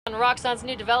On Roxxon's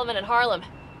new development in Harlem.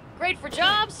 Great for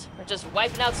jobs, or just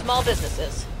wiping out small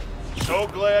businesses? So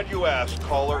glad you asked,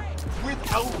 caller.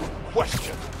 Without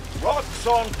question,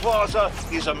 Roxxon Plaza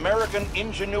is American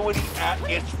ingenuity at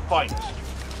its finest.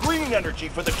 Green energy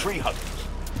for the tree huggers,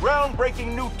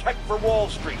 groundbreaking new tech for Wall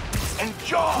Street, and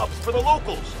jobs for the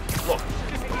locals. Look,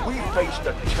 we faced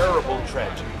a terrible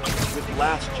tragedy with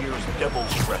last year's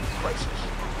Devil's Breath crisis.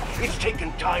 It's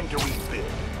taken time to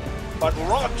rebuild, but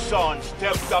Roxxon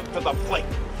stepped up to the plate,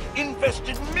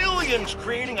 invested millions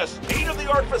creating a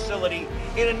state-of-the-art facility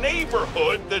in a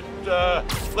neighborhood that,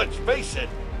 let's face it,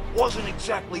 wasn't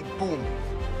exactly booming.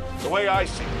 The way I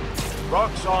see it,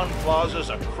 Roxxon Plaza's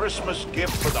a Christmas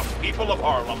gift for the people of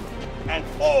Harlem and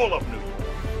all of New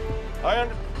York.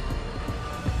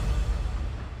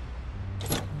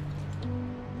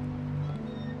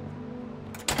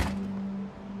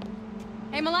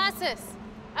 Hey, Molasses!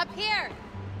 Up here!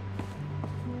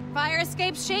 Fire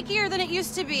escape's shakier than it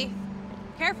used to be.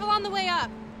 Careful on the way up.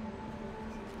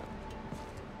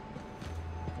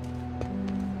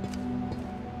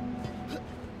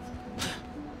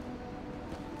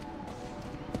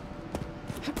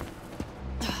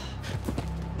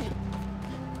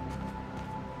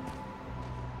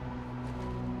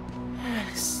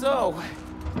 So,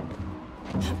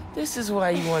 this is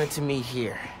why you wanted to meet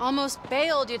here. Almost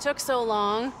bailed you took so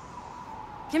long.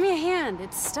 Give me a hand,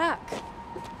 it's stuck.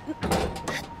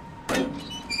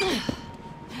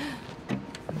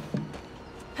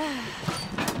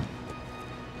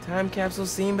 Time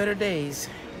capsule's seen better days.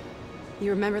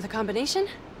 You remember the combination?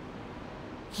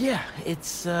 Yeah,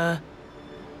 it's, man,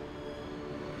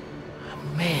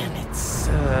 it's,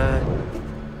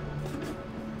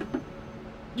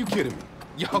 You kidding me?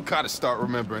 Y'all gotta start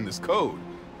remembering this code.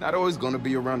 Not always gonna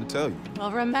be around to tell you.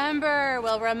 We'll remember.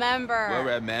 We'll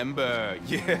remember.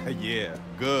 Yeah.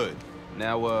 Good.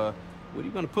 Now, what are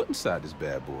you gonna put inside this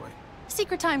bad boy?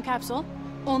 Secret time capsule.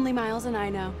 Only Miles and I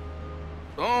know.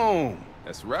 Boom!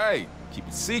 That's right. Keep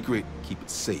it secret, keep it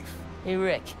safe. hey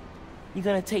Rick, you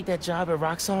gonna take that job at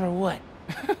Roxxon or what?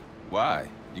 Why?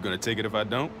 You gonna take it if I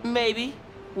don't? Maybe.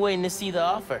 Waiting to see the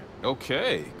offer.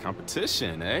 Okay,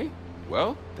 competition, eh?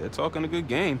 Well, they're talking a good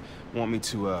game. Want me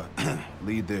to,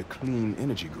 lead their clean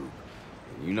energy group.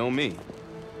 You know me.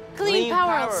 Clean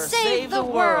power, save the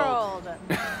world!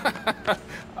 I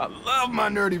love my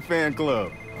nerdy fan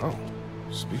club. Oh,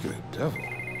 speaking of the devil,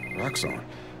 Roxxon.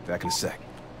 Back in a sec.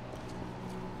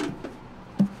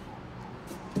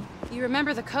 You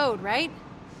remember the code, right?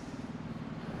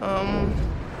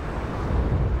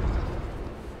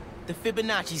 The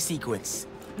Fibonacci sequence.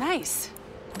 Nice.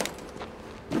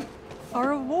 A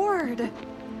reward.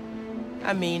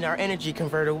 I mean, our energy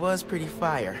converter was pretty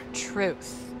fire.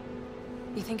 Truth.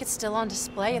 You think it's still on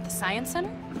display at the Science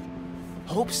Center?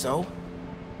 Hope so.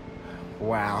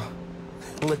 Wow.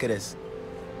 Look at us.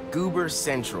 Goober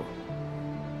Central.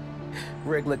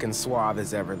 Rick looking suave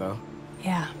as ever, though.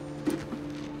 Yeah.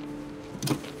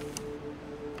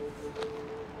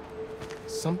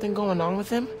 Something going on with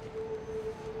him?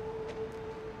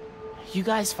 You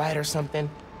guys fight or something?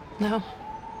 No.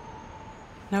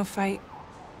 No fight.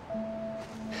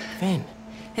 Finn,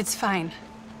 It's fine.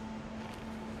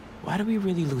 why do we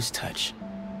really lose touch?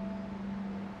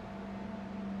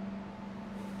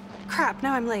 Crap,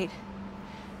 now I'm late.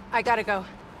 I gotta go.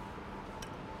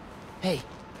 Hey,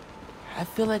 I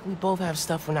feel like we both have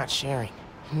stuff we're not sharing.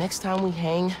 Next time we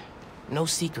hang, no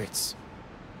secrets.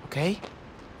 Okay?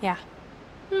 Yeah.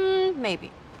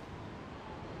 Maybe.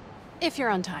 If you're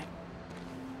on time.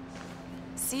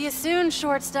 See you soon,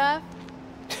 short stuff.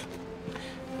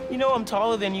 You know I'm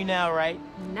taller than you now, right?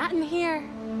 Not in here.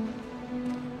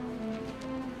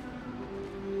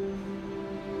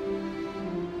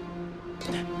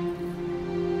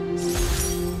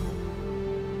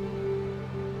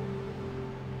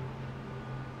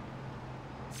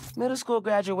 Middle school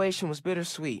graduation was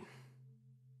bittersweet.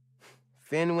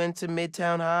 Finn went to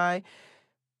Midtown High,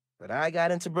 but I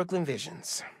got into Brooklyn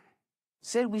Visions.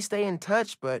 Said we stay in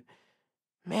touch, but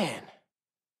man,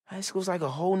 high school's like a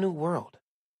whole new world.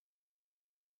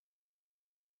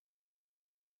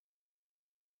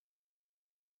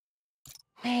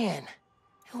 Man,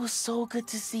 it was so good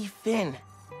to see Finn.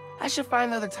 I should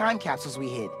find the other time capsules we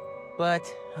hid, but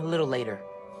a little later.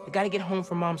 I gotta get home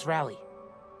for Mom's rally.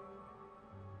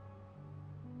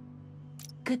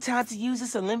 Good time to use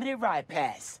this unlimited ride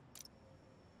pass.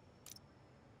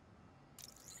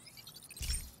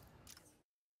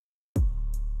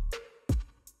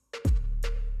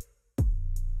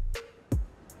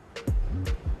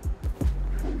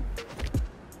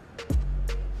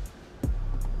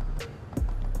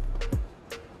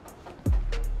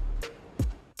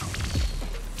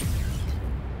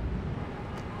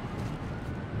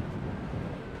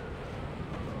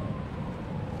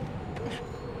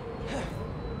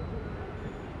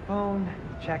 phone,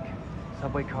 check.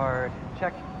 Subway card,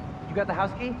 check. You got the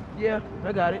house key? Yeah,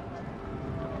 I got it.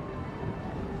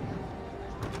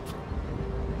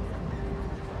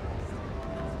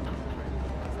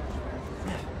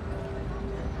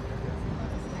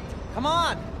 Come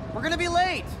on! We're gonna be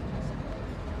late!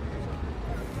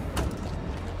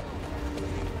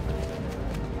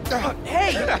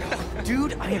 Hey!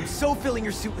 Dude, I am so filling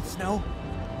your suit with snow.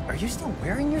 Are you still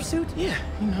wearing your suit? Yeah,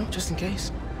 you know, just in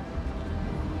case.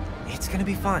 It's gonna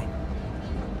be fine.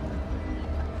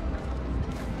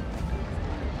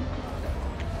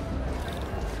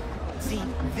 See,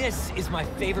 this is my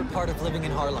favorite part of living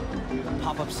in Harlem.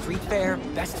 Pop-up street fair,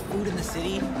 best food in the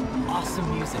city, awesome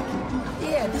music.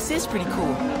 Yeah, this is pretty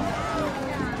cool.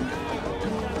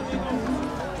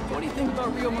 What do you think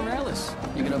about Rio Morales?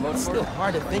 You gonna vote It's for still her?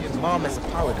 hard to think of Mom as a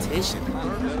politician.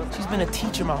 She's been a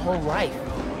teacher my whole life.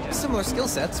 Similar skill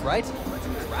sets, right?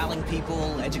 Corralling people,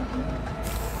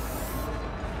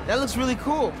 That looks really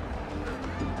cool.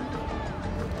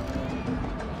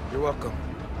 You're welcome.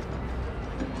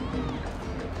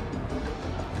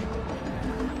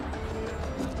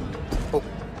 Oh.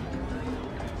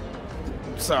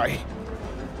 Sorry.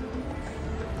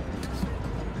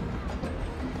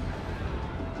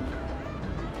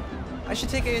 I should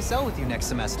take ASL with you next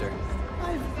semester.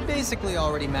 I've basically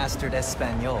already mastered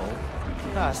Espanol.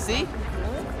 Ah, ¿sí?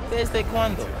 ¿Desde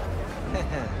cuándo?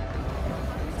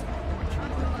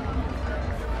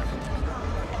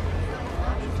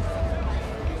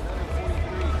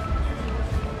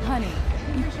 Honey.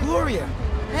 Gloria!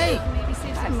 Hey!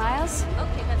 Hi, Miles.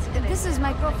 This is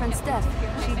my girlfriend, Steph.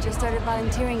 She just started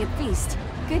volunteering at F.E.A.S.T.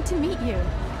 Good to meet you.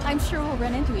 I'm sure we'll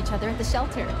run into each other at the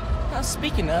shelter.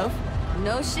 Speaking of...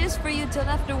 No shiz for you till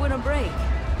after winter break.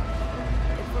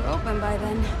 If we're open by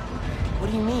then.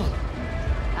 What do you mean?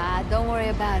 Ah, don't worry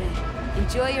about it.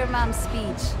 Enjoy your mom's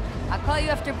speech. I'll call you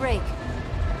after break.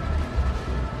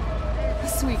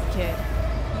 Sweet kid.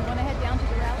 You want to head down to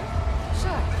the rally?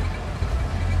 Sure.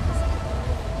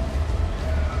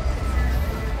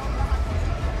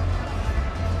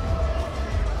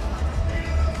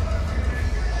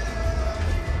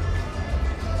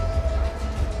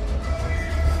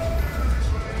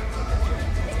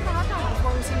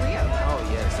 Oh,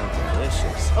 yeah, something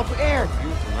delicious. Uncle Aaron!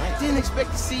 Didn't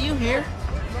expect to see you here.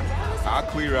 I'll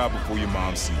clear out before your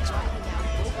mom sees me.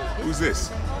 Who's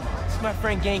this? It's my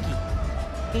friend Genki.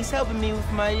 He's helping me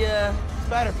with my,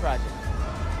 spider project.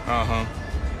 Uh-huh.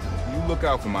 You look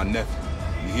out for my nephew.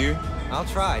 You hear? I'll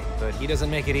try, but he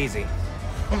doesn't make it easy.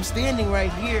 I'm standing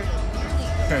right here.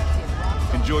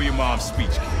 Enjoy your mom's speech,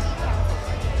 kid.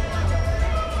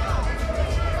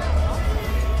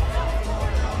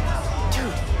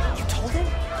 Dude, you told him?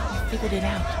 I figured it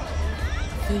out.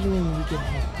 I'll fill you in when we get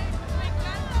home.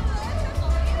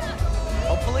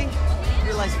 Hopefully, you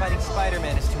realize fighting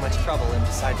Spider-Man is too much trouble and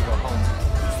decide to go home.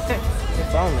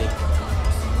 If only.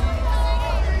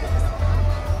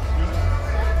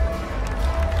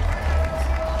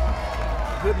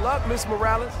 Good luck, Miss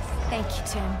Morales. Thank you,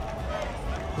 Tim.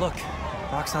 Look,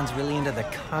 Roxxon's really into the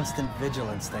constant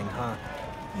vigilance thing, huh?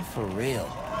 You're for real.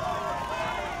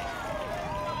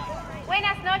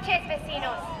 Buenas noches,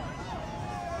 vecinos.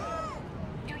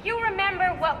 Do you remember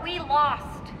what we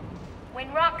lost when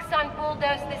Roxxon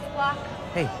bulldozed this block?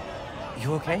 Hey,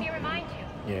 you Let me okay? remind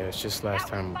you. Yeah, it's just last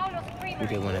time we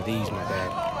did one of these, my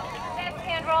bad. Best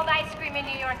hand-rolled ice cream in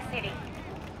New York City.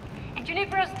 And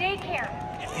Junipero's daycare.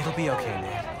 It'll be okay,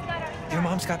 man. Your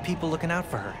mom's got people looking out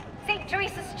for her. St.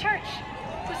 Teresa's Church,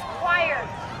 whose choir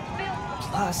built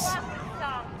Plus, song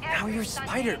now every you're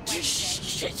Sunday. Spider.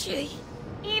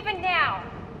 Even now,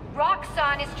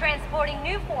 Roxxon is transporting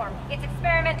Newform, its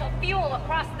experimental fuel,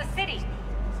 across the city.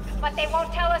 But they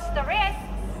won't tell us the risks.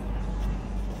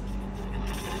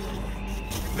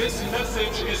 This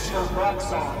message is for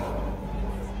Roxxon.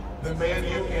 The man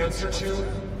you answer to,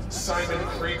 Simon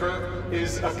Krieger,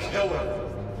 is a killer.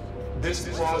 This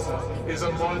plaza is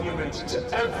a monument to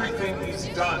everything he's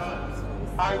done.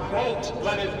 I won't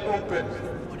let it open.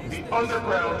 The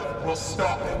underground will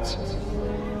stop it.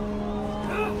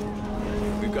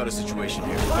 We've got a situation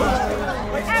here.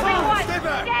 Everyone,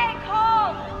 stay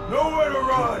calm! Nowhere to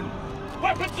run!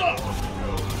 Weapons up!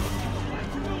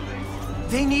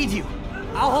 They need you.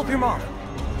 I'll help your mom.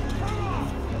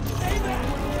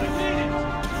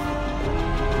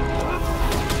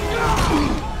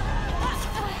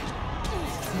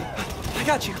 I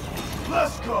got you.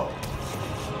 Let's go!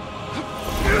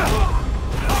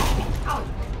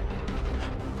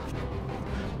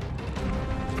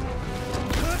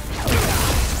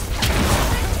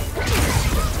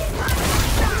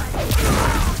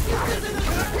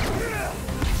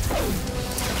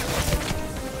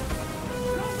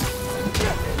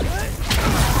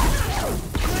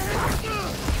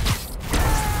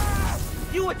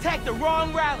 You attacked the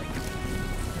wrong rally!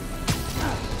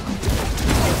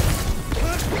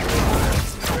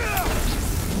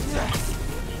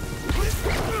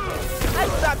 I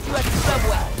stopped you at the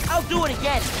subway. I'll do it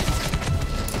again.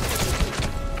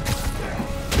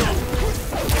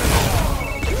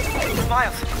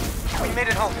 Miles, we made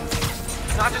it home.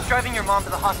 Not just driving your mom to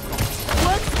the hospital.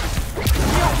 What?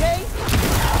 You okay?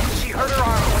 She hurt her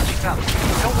arm when she fell.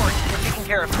 Don't worry, we're taking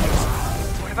care of her.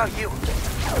 What about you?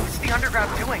 What's the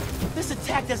underground doing? This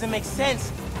attack doesn't make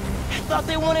sense. I thought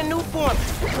they wanted new form,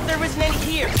 but there isn't any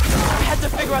here. I had to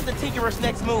figure out the Tinkerer's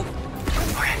next move.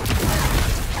 Okay.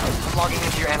 I'm logging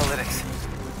into your analytics.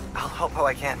 I'll help how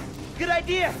I can. Good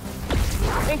idea!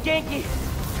 And Genki,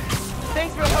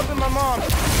 thanks for helping my mom.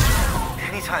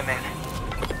 Anytime, man.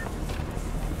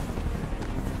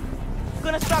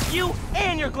 Gonna stop you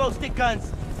and your glow stick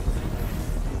guns.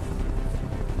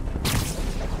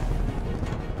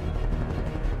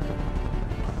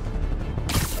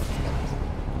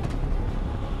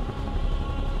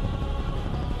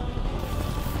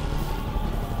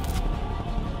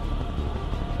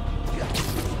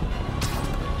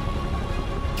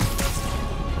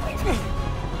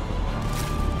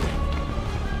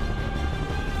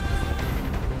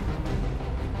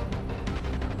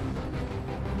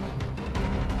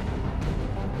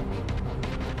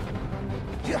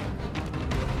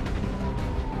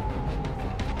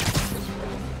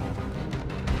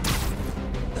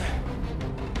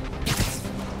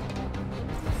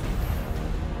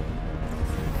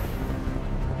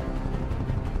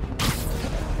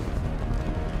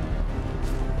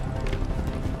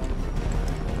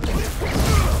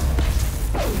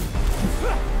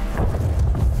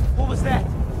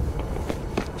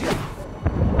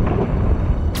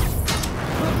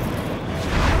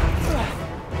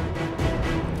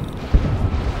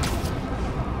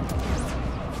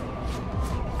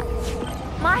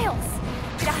 Miles!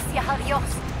 Gracias a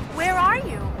Dios. Where are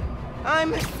you?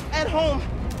 I'm at home,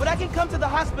 but I can come to the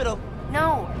hospital.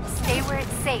 No, stay where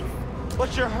it's safe.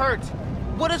 But you're hurt.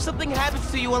 What if something happens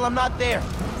to you while I'm not there?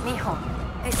 Mijo,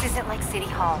 this isn't like City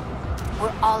Hall.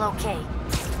 We're all okay.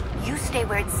 You stay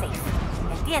where it's safe.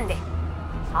 Entiende?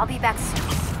 I'll be back soon.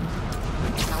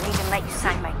 I'll even let you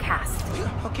sign my cast.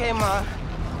 Okay, Ma.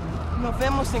 Nos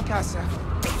vemos en casa.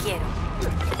 Te quiero.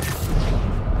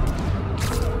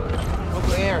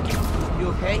 Uncle Aaron, you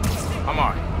okay? I'm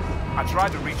alright. I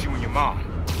tried to reach you and your mom.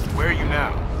 Where are you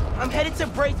now? I'm headed to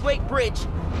Braithwaite Bridge.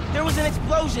 There was an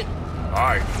explosion.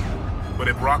 Alright. But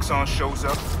if Roxxon shows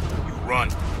up, you run.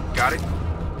 Got it?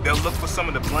 They'll look for some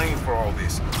of the blame for all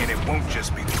this, and it won't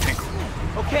just be the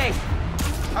Tinkerer. Okay.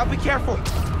 I'll be careful.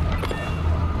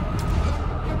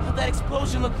 That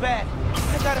explosion looked bad.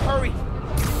 I gotta hurry.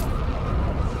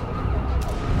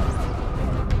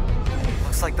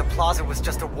 Looks like the plaza was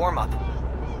just a warm-up.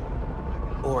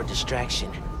 Or a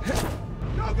distraction.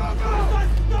 Go, go, go!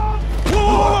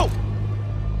 Whoa!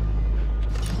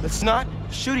 Let's not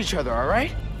shoot each other, all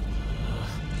right?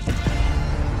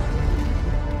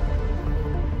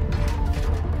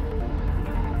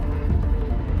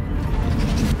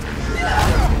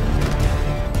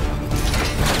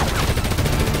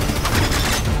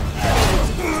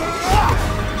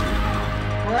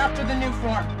 We're after the new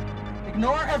form.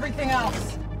 Ignore everything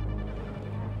else.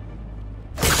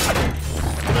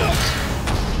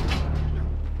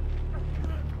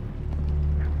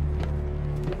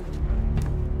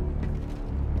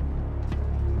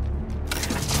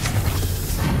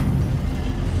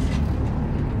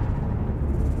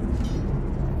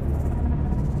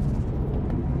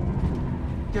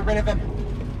 Get rid of him.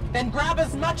 Then grab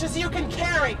as much as you can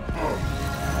carry!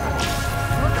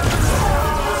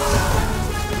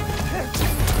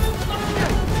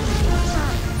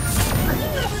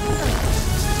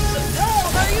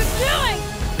 What are you doing?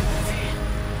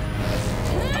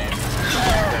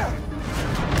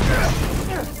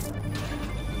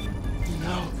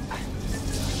 No.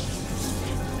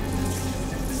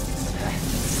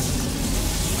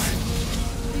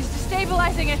 He's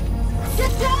destabilizing it.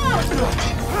 Get down!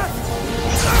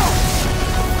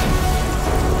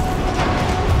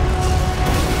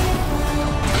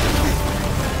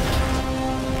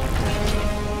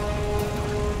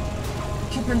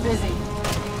 Keep him busy.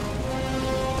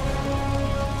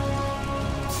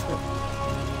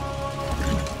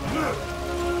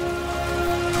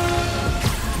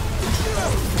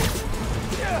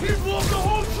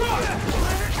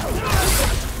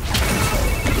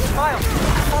 Miles, I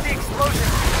saw the explosion.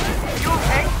 Are you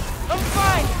okay? I'm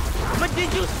fine. But did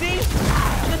you see?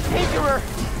 The Tinkerer.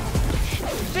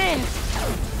 Finn.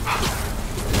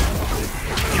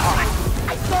 God.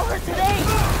 I saw her today.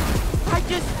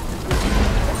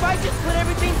 If I just put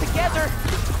everything together.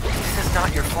 This is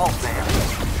not your fault, man.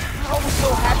 I was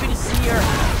so happy to see her.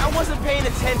 I wasn't paying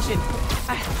attention.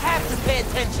 I have to pay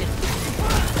attention.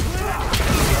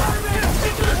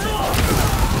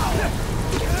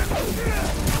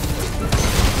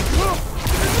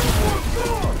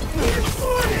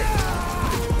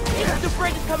 The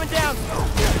bridge is coming down.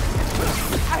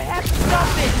 I have to stop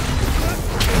this.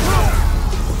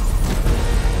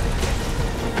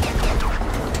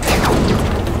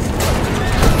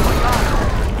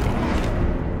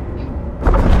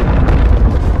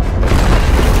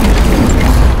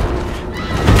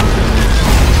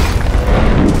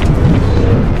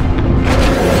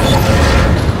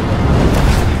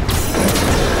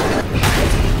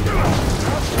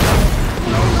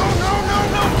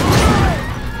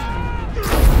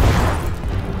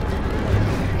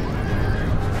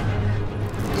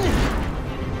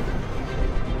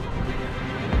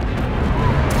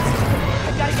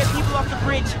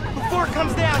 Before it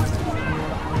comes down!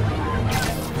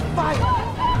 Fire!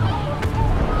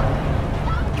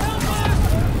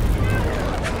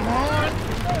 Come on!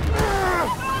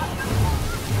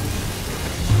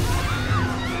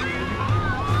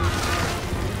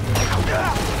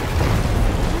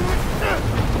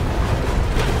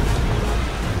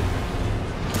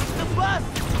 The bus!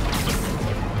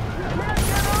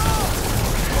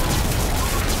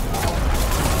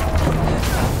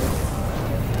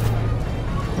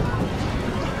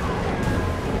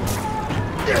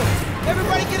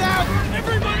 Everybody get out!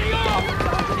 Everybody off!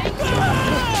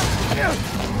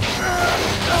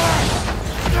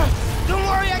 Don't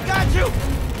worry, I got you!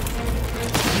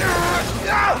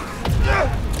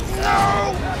 No!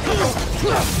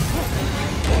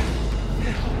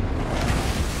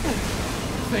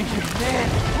 Thank you, man.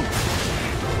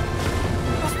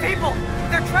 Those people!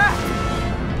 They're trapped!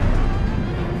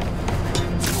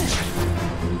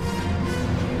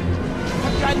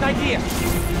 I've got an idea.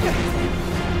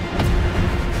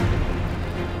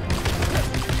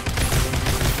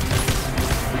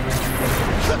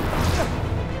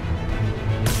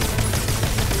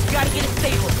 Gotta get it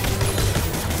stable.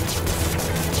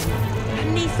 I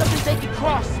need something they can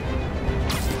cross.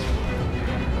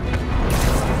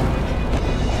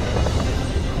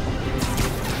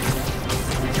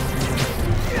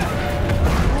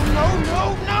 Oh, no!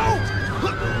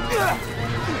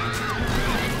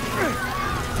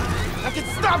 I can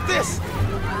stop this!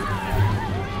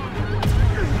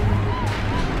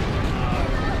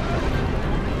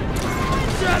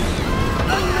 Just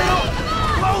a little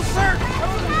closer!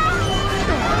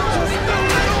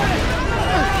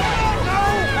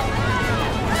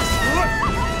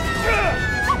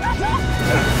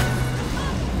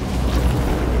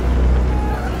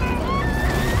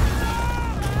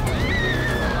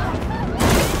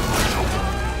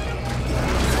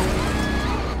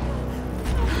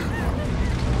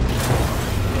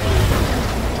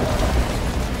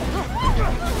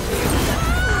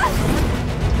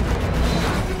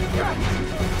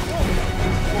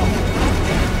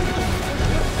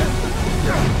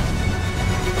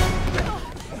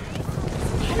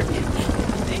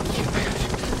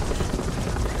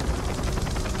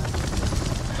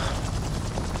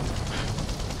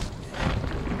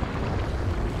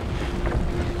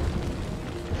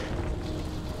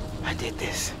 I did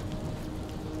this.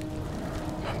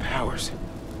 My powers.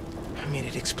 I made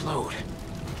it explode.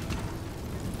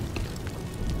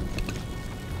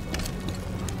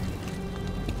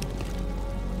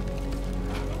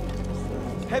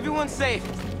 Everyone's safe.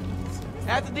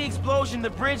 After the explosion, the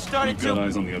bridge started to... We've got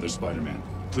eyes on the other Spider-Man.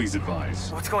 Please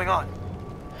advise. What's going on?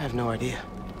 I have no idea.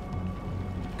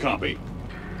 Copy.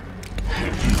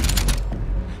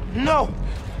 No!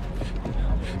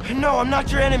 No, I'm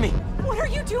not your enemy! What are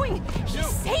you doing? He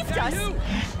saved us!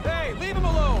 Hey, leave him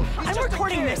alone! I'm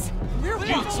recording this! We're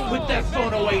watching! Put that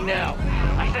phone away now!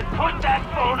 I said put that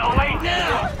phone away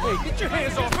now! Hey, get your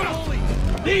hands off me!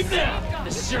 Leave now!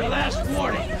 This is your last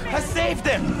warning! I saved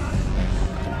them!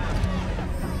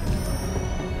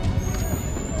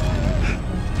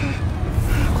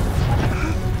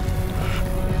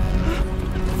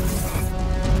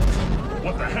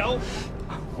 What the hell?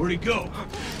 Where'd he go?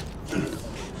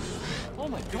 Oh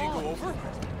my God! Did he go over?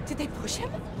 Did they push him?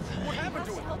 What happened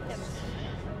to him?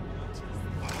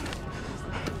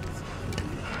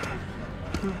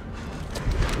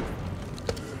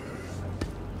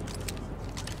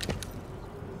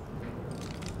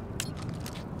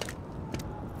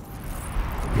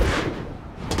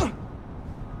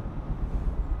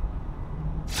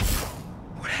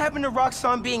 What happened to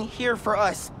Roxxon being here for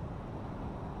us?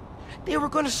 They were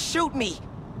gonna shoot me!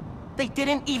 They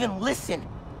didn't even listen!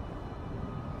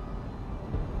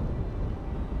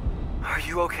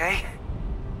 you okay?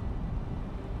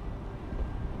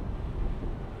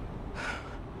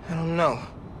 I don't know.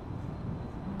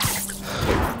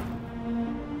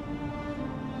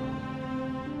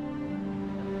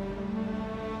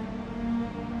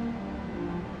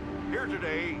 Here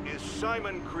today is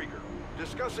Simon Krieger,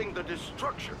 discussing the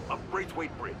destruction of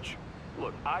Braithwaite Bridge.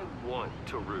 Look, I want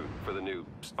to root for the new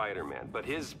Spider-Man, but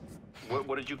his,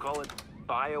 what did you call it?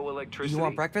 Bioelectricity? You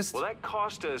want breakfast? Well, that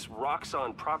cost us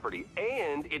Roxxon property,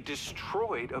 and it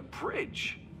destroyed a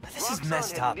bridge. This is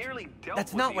messed up.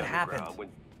 That's not what happened.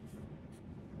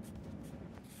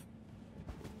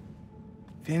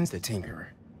 Finn's the Tinkerer.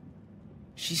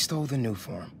 She stole the new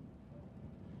form.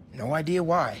 No idea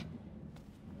why.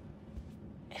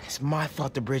 And it's my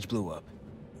fault the bridge blew up.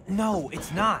 No,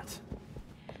 it's not.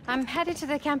 I'm headed to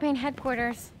the campaign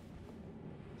headquarters.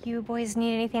 You boys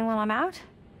need anything while I'm out?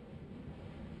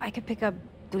 I could pick up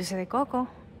dulce de coco.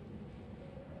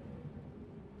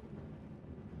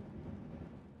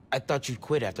 I thought you'd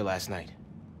quit after last night.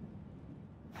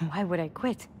 Why would I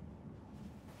quit?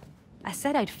 I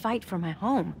said I'd fight for my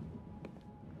home.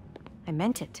 I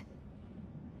meant it.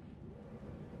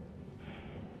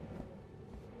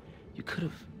 You could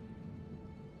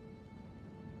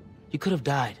have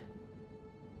died.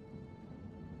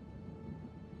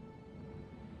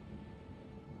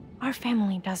 Our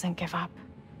family doesn't give up.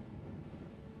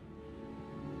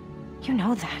 You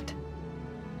know that.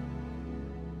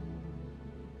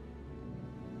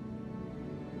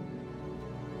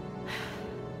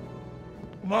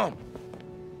 Mom!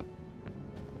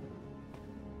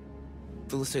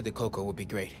 Dulce de coco would be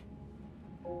great.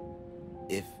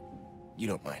 If you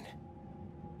don't mind.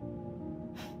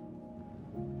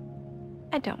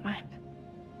 I don't mind.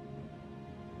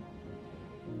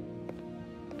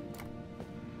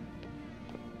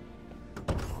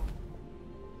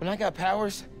 When I got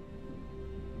powers,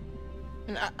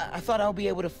 and I thought I'll be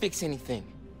able to fix anything.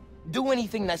 Do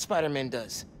anything that Spider-Man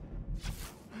does.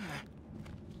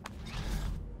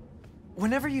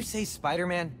 Whenever you say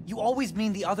Spider-Man, you always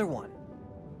mean the other one.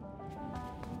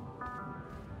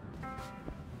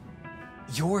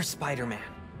 You're Spider-Man.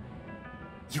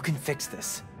 You can fix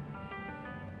this.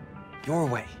 Your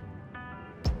way.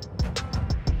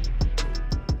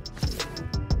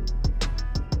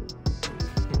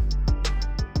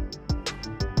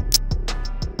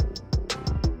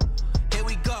 Here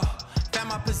we go. Found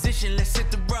my position, let's hit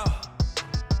the road.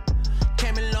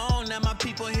 Came along, now my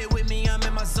people here with me, I'm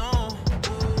in my zone.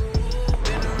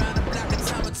 Been around the block a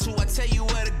time or two. I tell you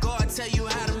where to go, I tell you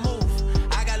how to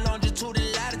move. I got longitude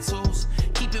and latitudes.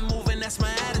 Keep it moving, that's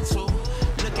my attitude.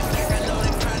 Looking back, I know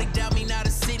they probably doubt me. Now the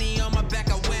city on my back,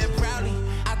 I wear it proudly.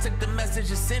 I took the message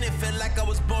and sent it, felt like I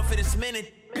was born for this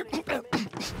minute.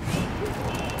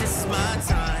 This is my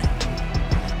time.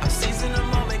 I'm seizing the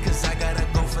moment, cause I gotta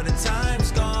go for the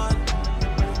time's gone.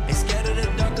 Ain't scared of the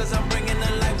dark, cause I'm bringing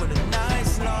the light with a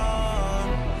nice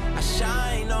long. I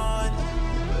shine on.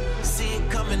 See it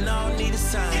coming, I don't need a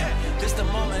sign. This the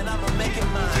moment, I'ma make it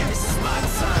mine. This is my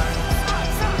time.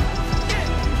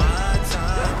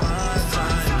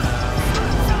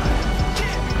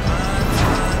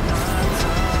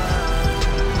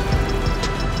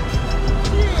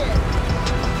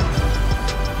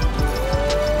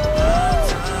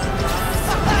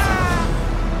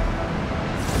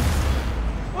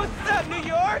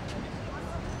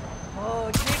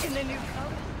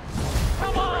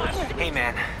 Hey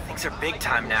man, things are big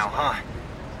time now, huh?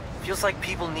 Feels like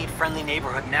people need friendly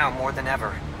neighborhood now more than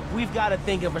ever. We've got to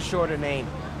think of a shorter name.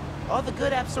 All the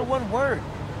good apps are one word.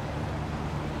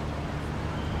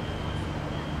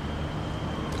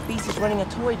 F.E.A.S.T is running a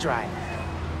toy drive.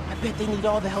 I bet they need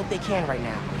all the help they can right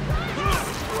now.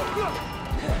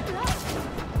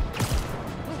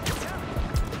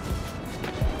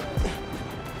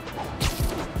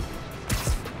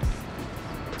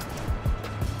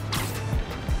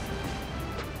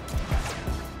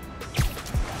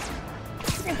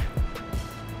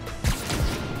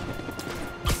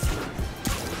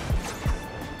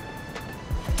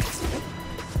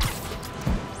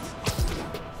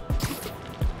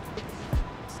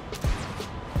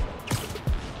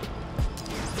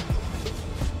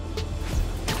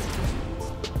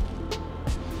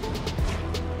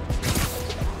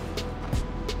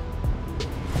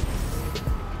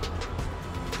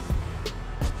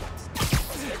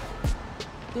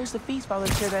 There's the F.E.A.S.T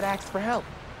volunteer that asked for help.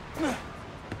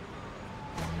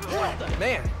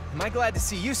 Man, am I glad to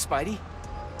see you, Spidey.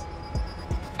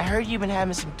 I heard you've been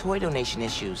having some toy donation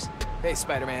issues. Hey,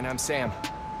 Spider-Man, I'm Sam.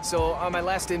 So, on my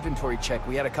last inventory check,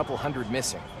 we had a couple hundred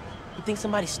missing. You think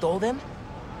somebody stole them?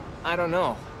 I don't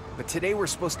know, but today we're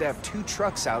supposed to have 2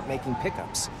 trucks out making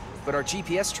pickups. but our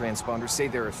GPS transponders say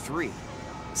there are 3.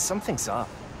 Something's up.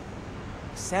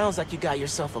 Sounds like you got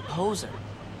yourself a poser.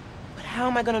 But how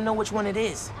am I gonna know which one it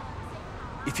is?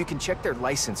 If you can check their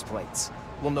license plates,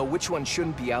 we'll know which one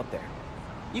shouldn't be out there.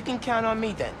 You can count on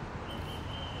me then.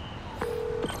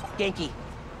 Genki,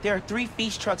 there are 3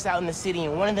 F.E.A.S.T trucks out in the city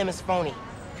and one of them is phony.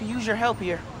 Could use your help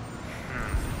here.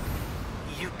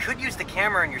 You could use the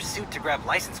camera in your suit to grab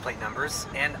license plate numbers,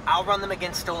 and I'll run them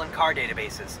against stolen car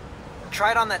databases.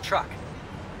 Try it on that truck.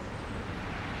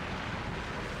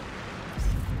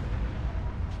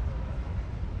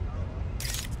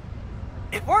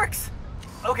 It works!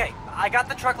 Okay, I got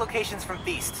the truck locations from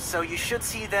F.E.A.S.T, so you should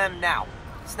see them now.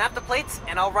 Snap the plates,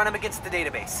 and I'll run them against the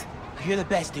database. You're the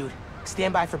best, dude.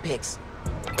 Stand by for pics.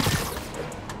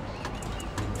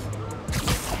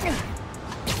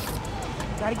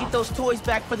 Gotta get those toys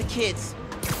back for the kids.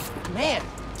 Man,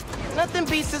 nothing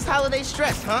beats this holiday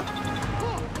stress, huh?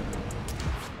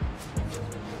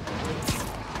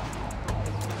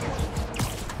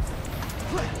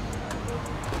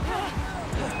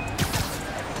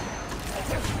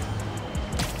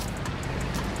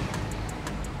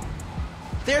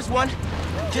 There's one.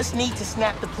 Just need to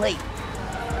snap the plate.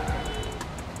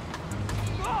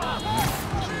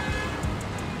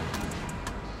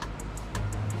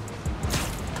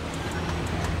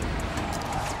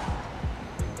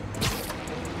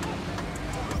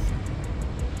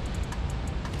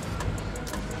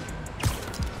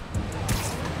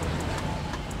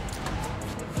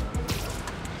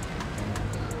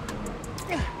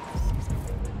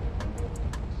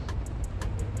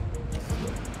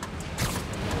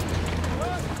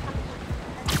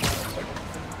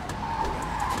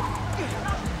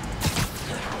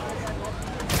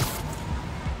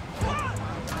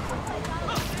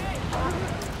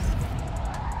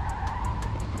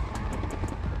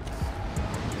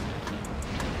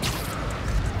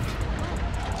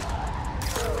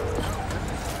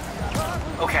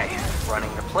 Okay,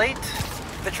 running the plate.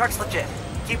 The truck's legit.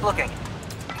 Keep looking.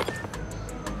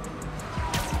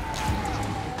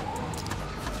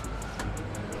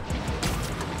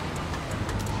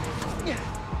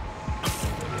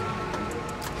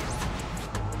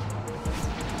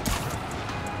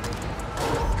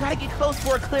 Gotta get close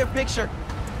for a clear picture.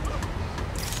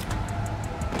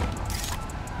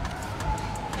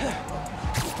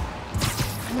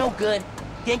 No good.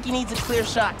 Genki needs a clear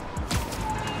shot.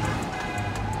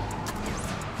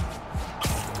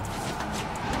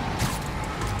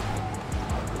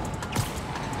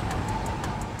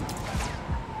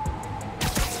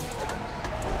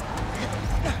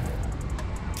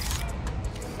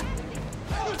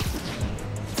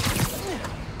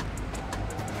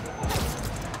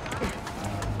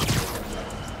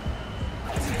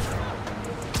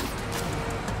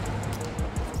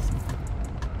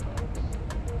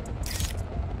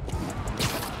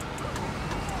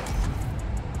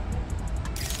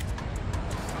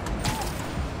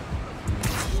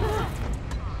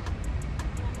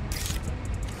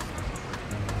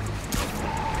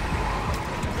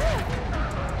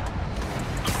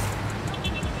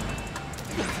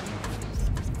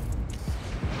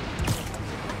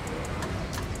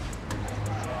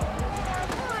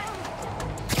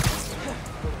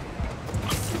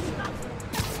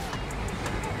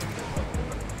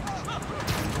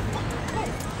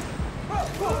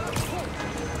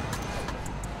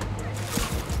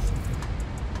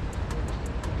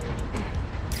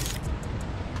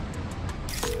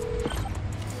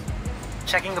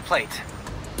 Checking the plate.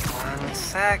 One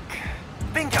sec.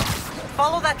 Bingo!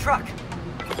 Follow that truck!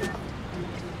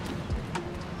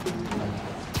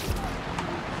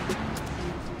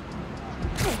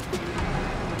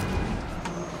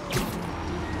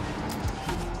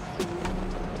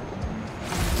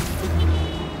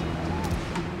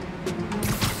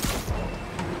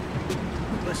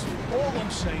 Listen, all I'm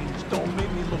saying is don't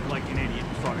make me look like an idiot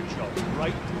in front of Joe,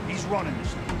 right? He's running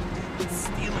this thing.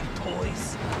 Stealing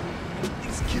toys?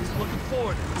 These kids are looking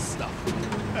forward to this stuff.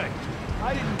 Hey,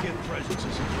 I didn't get presents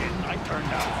as a kid, and I turned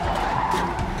out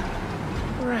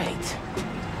fine. Right.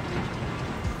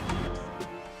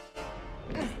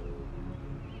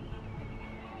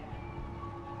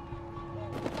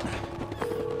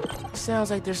 Sounds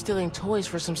like they're stealing toys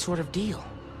for some sort of deal.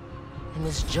 And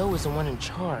this Joe is the one in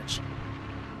charge.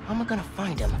 How am I gonna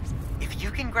find him? If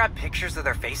you can grab pictures of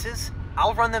their faces,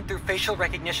 I'll run them through facial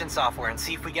recognition software and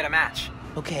see if we get a match.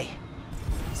 Okay.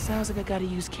 Sounds like I gotta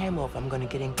use camo if I'm gonna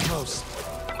get in close.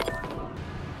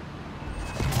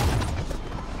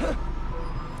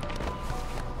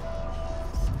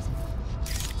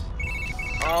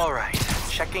 Alright,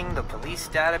 checking the police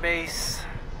database.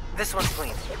 This one's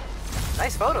clean.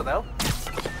 Nice photo, though.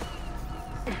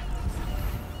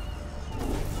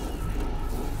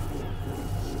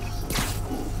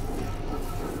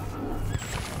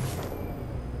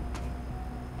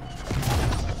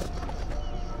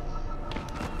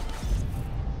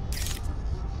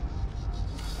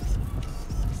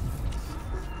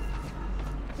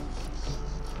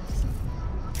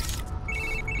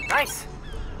 Nice.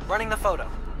 Running the photo.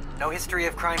 No history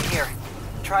of crime here.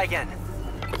 Try again.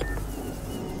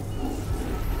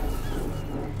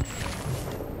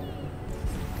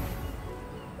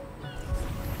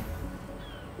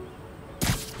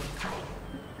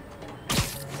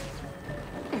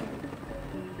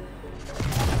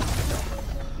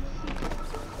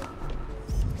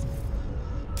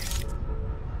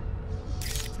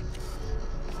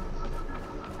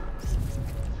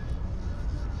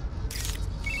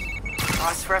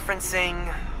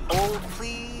 Cross-referencing. Hold,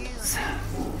 please.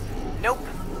 Nope.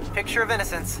 Picture of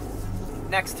innocence.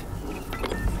 Next.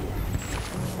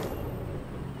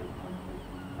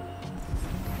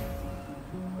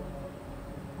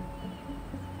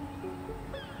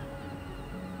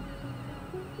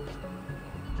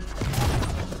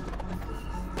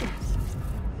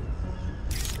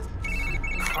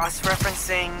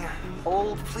 Cross-referencing.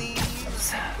 Hold,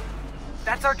 please.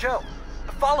 That's our Joe.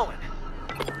 Follow him.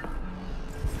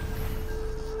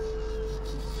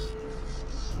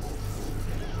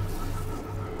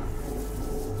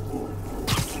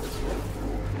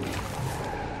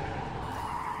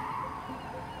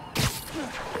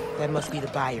 That must be the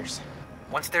buyers.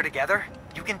 Once they're together,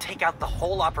 you can take out the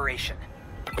whole operation.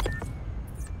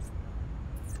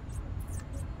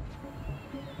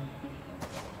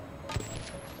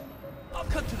 I'll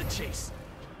cut to the chase.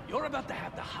 You're about to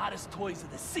have the hottest toys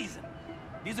of the season.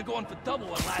 These are going for double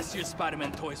what last year's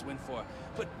Spider-Man toys went for.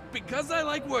 But because I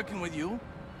like working with you,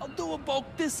 I'll do a bulk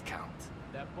discount.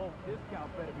 That bulk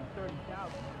discount better be $30,000.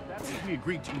 That's what we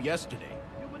agreed to yesterday.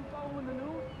 You've been following the news?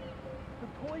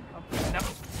 The toy company... Now,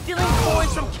 Stealing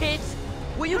toys from kids?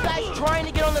 Were you guys trying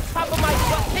to get on the top of my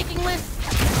butt-picking list?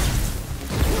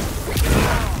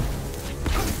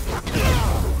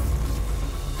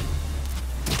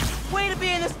 Way to be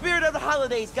in the spirit of the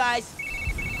holidays, guys.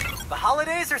 The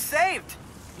holidays are saved.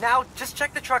 Now, just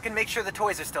check the truck and make sure the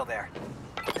toys are still there.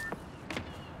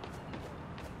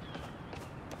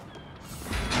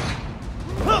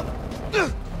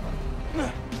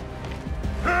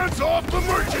 Hands off the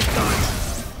merchandise!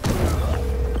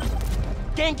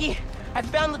 Genki, I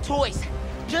found the toys.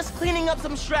 Just cleaning up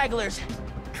some stragglers.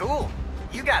 Cool.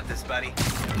 You got this, buddy.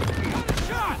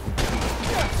 I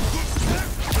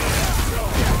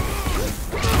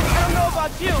don't know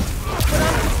about you, but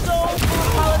I'm so full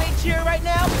of holiday cheer right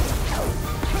now.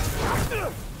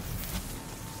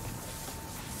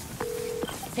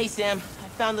 Hey, Sam, I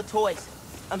found the toys.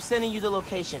 I'm sending you the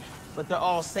location, but they're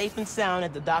all safe and sound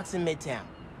at the docks in Midtown.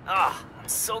 Ah, I'm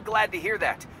so glad to hear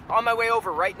that. On my way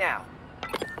over right now.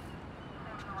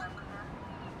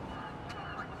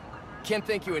 Can't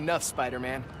thank you enough,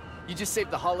 Spider-Man. You just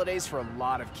saved the holidays for a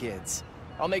lot of kids.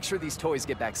 I'll make sure these toys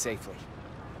get back safely.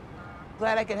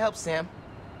 Glad I could help, Sam.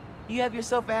 You have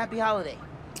yourself a happy holiday.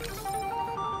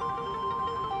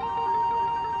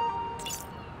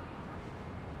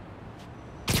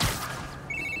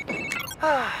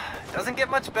 Doesn't get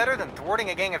much better than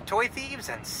thwarting a gang of toy thieves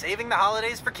and saving the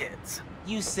holidays for kids.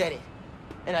 You said it.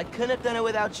 And I couldn't have done it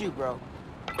without you, bro.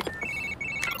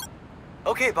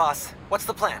 Okay, boss. What's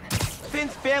the plan?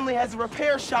 Finn's family has a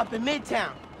repair shop in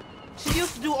Midtown. She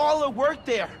used to do all her work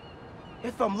there.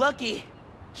 If I'm lucky,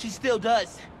 she still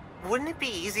does. Wouldn't it be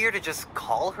easier to just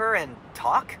call her and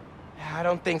talk? I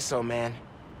don't think so, man.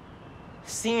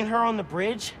 Seeing her on the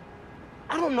bridge?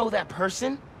 I don't know that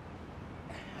person.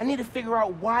 I need to figure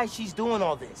out why she's doing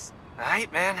all this. All right,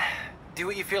 man. Do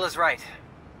what you feel is right.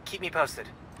 Keep me posted.